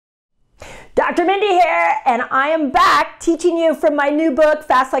Dr. Mindy here, and I am back teaching you from my new book,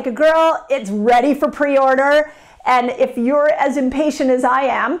 Fast Like a Girl. It's ready for pre-order, and if you're as impatient as I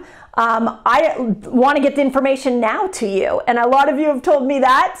am, I want to get the information now to you, and a lot of you have told me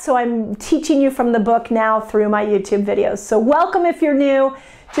that, so I'm teaching you from the book now through my YouTube videos. So welcome if you're new.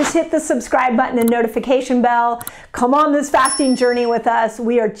 Just hit the subscribe button and notification bell. Come on this fasting journey with us.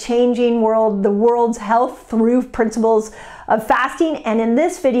 We are changing the world's health through principles of fasting, and in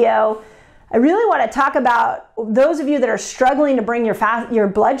this video, I really want to talk about those of you that are struggling to bring your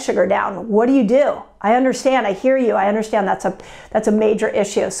blood sugar down. What do you do? I understand, I hear you, I understand that's a major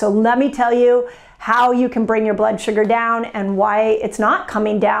issue. So let me tell you how you can bring your blood sugar down and why it's not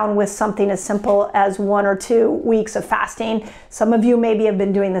coming down with something as simple as 1 or 2 weeks of fasting. Some of you maybe have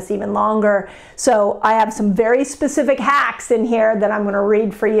been doing this even longer. So I have some very specific hacks in here that I'm going to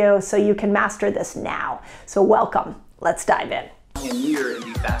read for you so you can master this now. So welcome, let's dive in.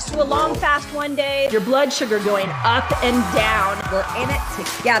 Do a long fast one day, your blood sugar going up and down. We're in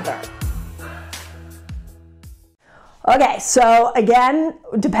it together. Okay, so again,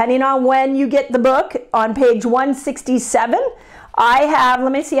 depending on when you get the book, on page 167, I have,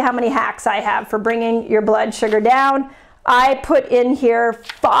 let me see how many hacks I have for bringing your blood sugar down. I put in here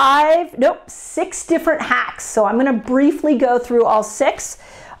 6 different hacks. So I'm gonna briefly go through all 6.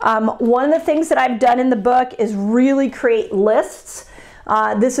 One of the things that I've done in the book is really create lists.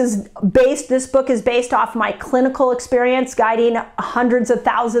 This book is based off my clinical experience guiding hundreds of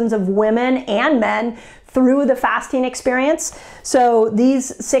thousands of women and men through the fasting experience. So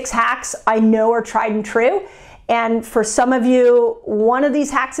these 6 hacks I know are tried and true. And for some of you, one of these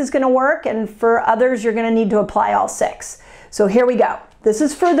hacks is gonna work, and for others, you're gonna need to apply all 6. So here we go. This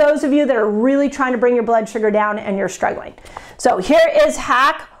is for those of you that are really trying to bring your blood sugar down and you're struggling. So here is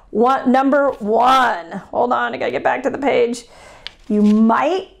hack number 1. Hold on, I gotta get back to the page. You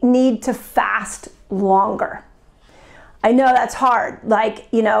might need to fast longer. I know that's hard,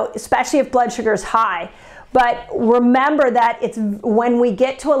 especially if blood sugar is high. But remember that it's when we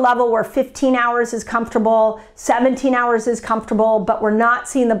get to a level where 15 hours is comfortable, 17 hours is comfortable, but we're not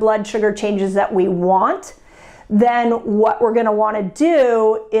seeing the blood sugar changes that we want, then what we're gonna wanna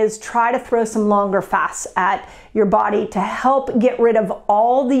do is try to throw some longer fasts at your body to help get rid of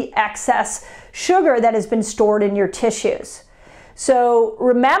all the excess sugar that has been stored in your tissues. So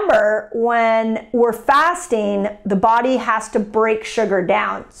remember, when we're fasting, the body has to break sugar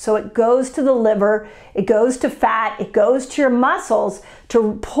down. So it goes to the liver, it goes to fat, it goes to your muscles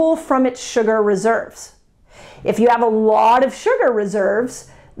to pull from its sugar reserves. If you have a lot of sugar reserves,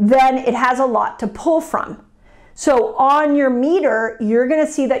 then it has a lot to pull from. So on your meter, you're gonna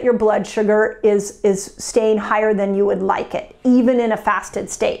see that your blood sugar is staying higher than you would like it, even in a fasted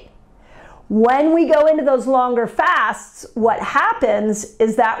state. When we go into those longer fasts, what happens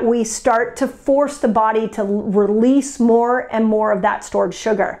is that we start to force the body to release more and more of that stored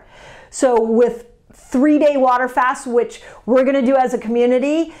sugar. So with 3-day water fasts, which we're gonna do as a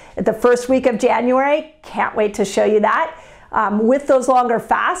community at the first week of January, can't wait to show you that. With those longer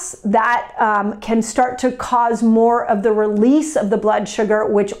fasts, that can start to cause more of the release of the blood sugar,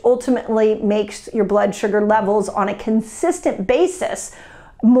 which ultimately makes your blood sugar levels on a consistent basis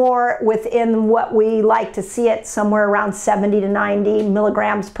more within what we like to see it, somewhere around 70 to 90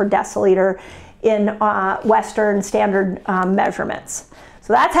 milligrams per deciliter in Western standard measurements.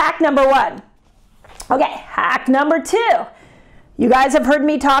 So that's hack number 1. Okay, hack number 2. You guys have heard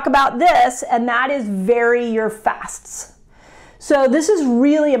me talk about this, and that is vary your fasts. So this is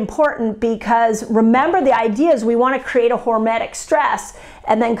really important because remember, the idea is we want to create a hormetic stress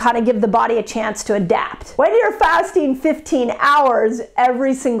and then kind of give the body a chance to adapt. When you're fasting 15 hours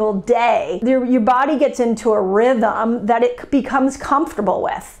every single day, your body gets into a rhythm that it becomes comfortable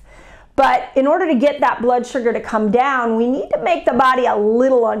with. But in order to get that blood sugar to come down, we need to make the body a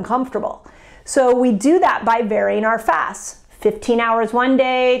little uncomfortable. So we do that by varying our fasts. 15 hours one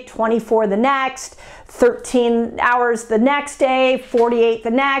day, 24 the next, 13 hours the next day, 48 the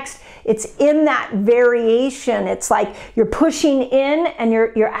next. It's in that variation. It's like you're pushing in and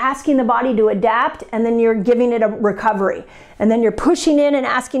you're asking the body to adapt, and then you're giving it a recovery. And then you're pushing in and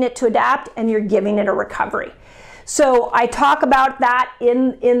asking it to adapt, and you're giving it a recovery. So I talk about that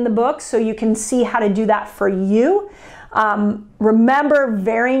in the book so you can see how to do that for you. Remember,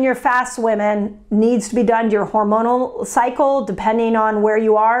 varying your fasts, women, needs to be done to your hormonal cycle, depending on where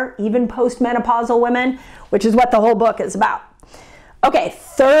you are, even postmenopausal women, which is what the whole book is about. Okay,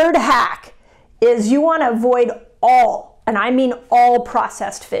 3rd hack is you want to avoid all, and I mean all,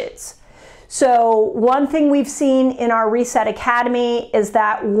 processed foods. So one thing we've seen in our Reset Academy is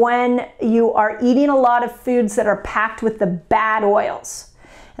that when you are eating a lot of foods that are packed with the bad oils,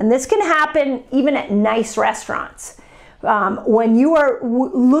 And this can happen even at nice restaurants. When you are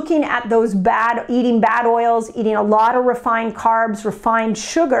looking at those eating bad oils, eating a lot of refined carbs, refined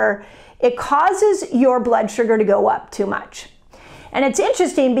sugar, it causes your blood sugar to go up too much. And it's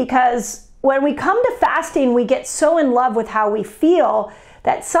interesting because when we come to fasting, we get so in love with how we feel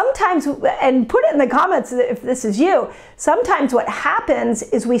that sometimes, and put it in the comments if this is you, sometimes what happens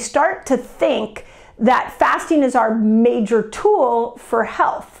is we start to think that fasting is our major tool for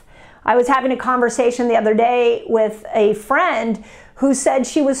health. I was having a conversation the other day with a friend who said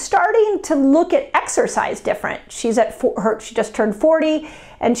she was starting to look at exercise different. She just turned 40,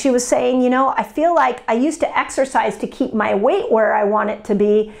 and she was saying, you know, I feel like I used to exercise to keep my weight where I want it to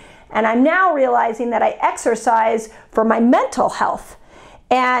be, and I'm now realizing that I exercise for my mental health.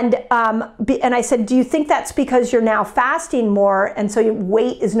 And I said, do you think that's because you're now fasting more and so your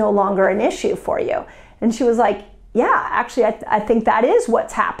weight is no longer an issue for you? And she was like, yeah, actually, I think that is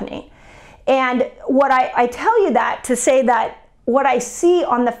what's happening. And what I tell you that to say that what I see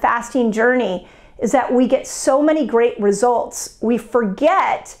on the fasting journey is that we get so many great results. We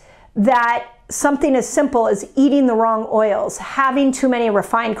forget that something as simple as eating the wrong oils, having too many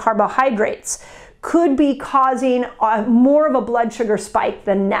refined carbohydrates, could be causing more of a blood sugar spike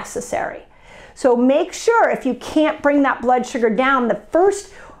than necessary. So make sure, if you can't bring that blood sugar down, the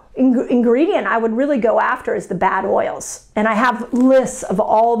first ingredient I would really go after is the bad oils. And I have lists of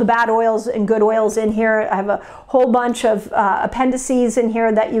all the bad oils and good oils in here. I have a whole bunch of appendices in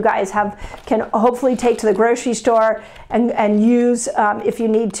here that you guys can hopefully take to the grocery store and use if you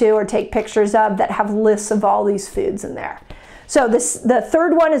need to, or take pictures of, that have lists of all these foods in there. So the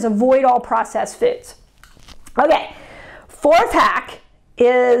third one is avoid all processed foods. Okay, fourth hack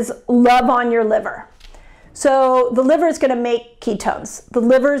is love on your liver. So the liver is going to make ketones. The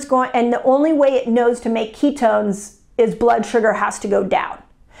liver is going, and the only way it knows to make ketones is blood sugar has to go down.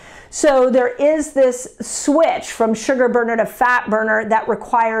 So there is this switch from sugar burner to fat burner that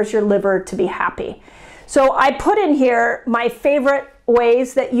requires your liver to be happy. So I put in here my favorite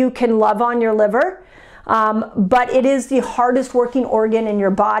ways that you can love on your liver. But it is the hardest working organ in your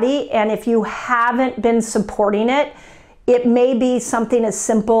body, and if you haven't been supporting it, it may be something as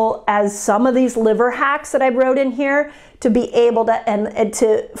simple as some of these liver hacks that I wrote in here to be able to and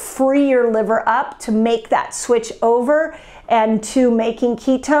to free your liver up to make that switch over and to making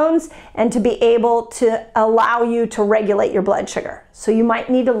ketones, and to be able to allow you to regulate your blood sugar. So you might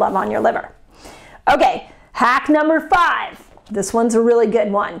need to love on your liver. Okay, hack number 5. This one's a really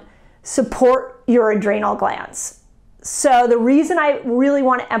good one. Support your adrenal glands. So the reason I really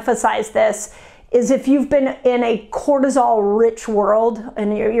want to emphasize this is if you've been in a cortisol-rich world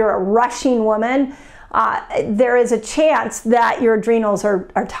and you're a rushing woman, there is a chance that your adrenals are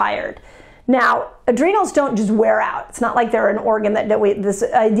tired. Now, adrenals don't just wear out. It's not like they're an organ this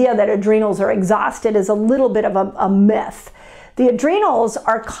idea that adrenals are exhausted is a little bit of a myth. The adrenals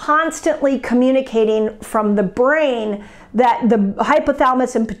are constantly communicating from the brain that the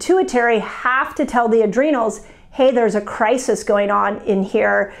hypothalamus and pituitary have to tell the adrenals, hey, there's a crisis going on in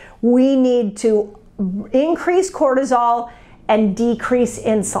here. We need to increase cortisol and decrease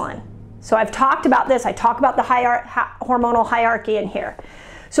insulin. So I've talked about this. I talk about the hormonal hierarchy in here.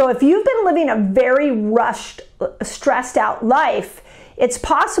 So if you've been living a very rushed, stressed out life, it's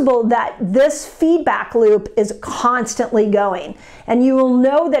possible that this feedback loop is constantly going. And you will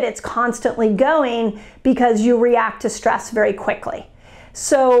know that it's constantly going because you react to stress very quickly.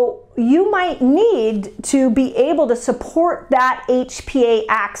 So you might need to be able to support that HPA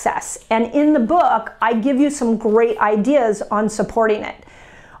access. And in the book, I give you some great ideas on supporting it.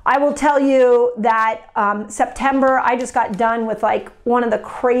 I will tell you that September, I just got done with like one of the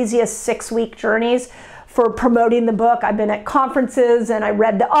craziest 6-week journeys for promoting the book. I've been at conferences and I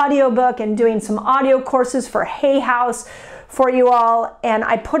read the audiobook and doing some audio courses for Hay House for you all. And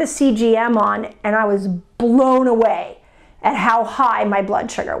I put a CGM on and I was blown away at how high my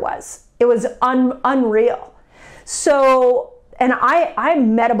blood sugar was. It was unreal. So, and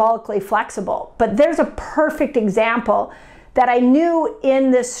I'm metabolically flexible, but there's a perfect example that I knew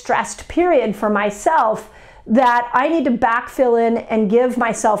in this stressed period for myself that I need to backfill in and give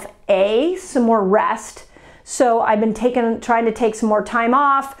myself some more rest. So I've been trying to take some more time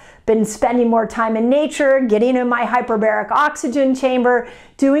off, been spending more time in nature, getting in my hyperbaric oxygen chamber,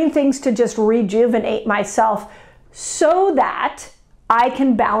 doing things to just rejuvenate myself so that I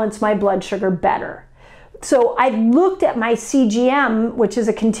can balance my blood sugar better. So I looked at my CGM, which is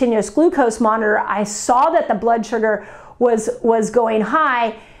a continuous glucose monitor. I saw that the blood sugar was going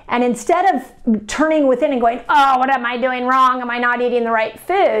high, and instead of turning within and going, oh, what am I doing wrong? Am I not eating the right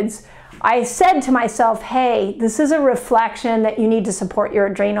foods? I said to myself, hey, this is a reflection that you need to support your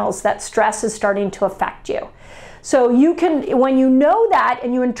adrenals, that stress is starting to affect you. So you can, when you know that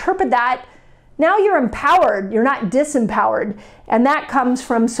and you interpret that, now you're empowered, you're not disempowered. And that comes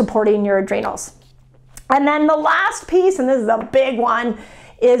from supporting your adrenals. And then the last piece, and this is a big one,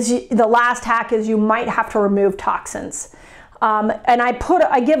 is the last hack is you might have to remove toxins. And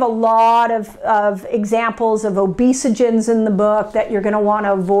I give a lot of examples of obesogens in the book that you're going to want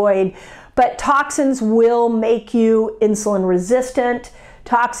to avoid. But toxins will make you insulin resistant.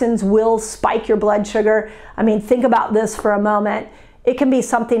 Toxins will spike your blood sugar. I mean, think about this for a moment. It can be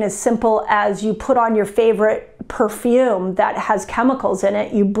something as simple as you put on your favorite perfume that has chemicals in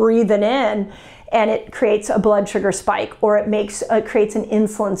it, you breathe it in, and it creates a blood sugar spike, or it creates an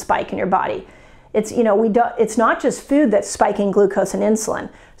insulin spike in your body. It's, it's not just food that's spiking glucose and insulin.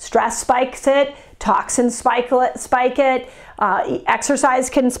 Stress spikes it, toxins spike it, exercise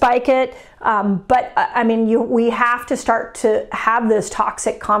can spike it. But I mean, we have to start to have this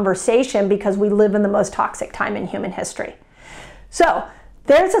toxic conversation because we live in the most toxic time in human history. So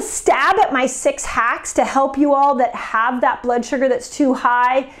there's a stab at my 6 hacks to help you all that have that blood sugar that's too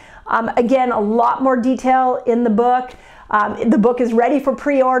high. Again, a lot more detail in the book. The book is ready for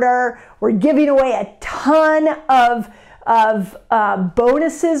pre-order. We're giving away a ton of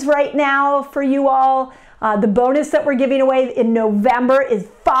bonuses right now for you all. The bonus that we're giving away in November is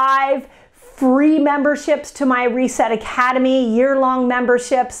 5 free memberships to my Reset Academy, year-long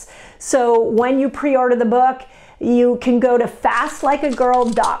memberships. So when you pre-order the book, you can go to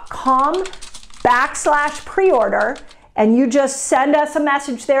fastlikeagirl.com/pre-order, and you just send us a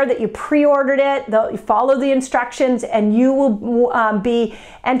message there that you pre-ordered it. You follow the instructions, and you will be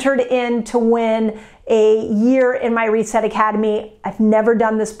entered in to win a year in my Reset Academy. I've never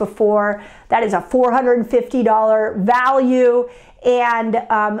done this before. That is a $450 value, and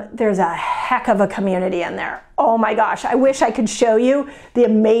there's a heck of a community in there. Oh my gosh, I wish I could show you the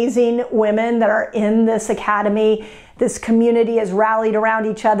amazing women that are in this academy. This community is rallied around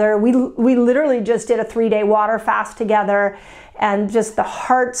each other. We literally just did a 3-day water fast together, and just the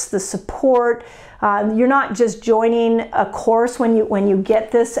hearts, the support. You're not just joining a course when you get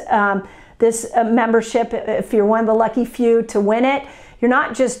this membership. If you're one of the lucky few to win it,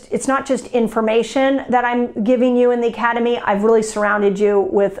 it's not just information that I'm giving you in the academy. I've really surrounded you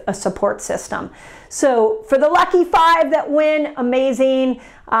with a support system. So for the lucky 5 that win, amazing.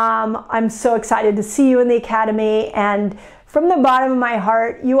 I'm so excited to see you in the academy. And from the bottom of my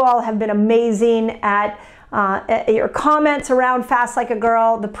heart, you all have been amazing at your comments around Fast Like a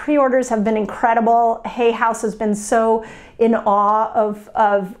Girl. The pre-orders have been incredible. Hay House has been so in awe of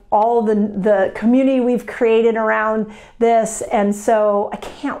all the community we've created around this. And so I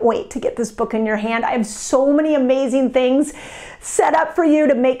can't wait to get this book in your hand. I have so many amazing things set up for you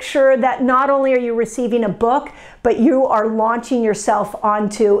to make sure that not only are you receiving a book, but you are launching yourself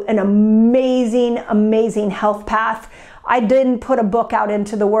onto an amazing, amazing health path. I didn't put a book out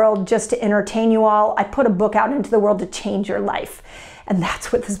into the world just to entertain you all. I put a book out into the world to change your life. And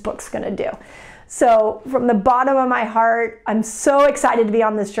that's what this book's gonna do. So from the bottom of my heart, I'm so excited to be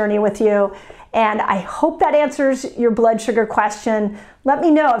on this journey with you. And I hope that answers your blood sugar question. Let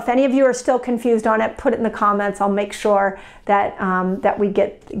me know if any of you are still confused on it. Put it in the comments. I'll make sure that, that we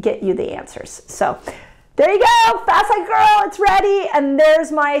get you the answers. So there you go, Fast Like a Girl, it's ready. And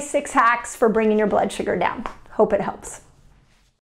there's my 6 hacks for bringing your blood sugar down. Hope it helps.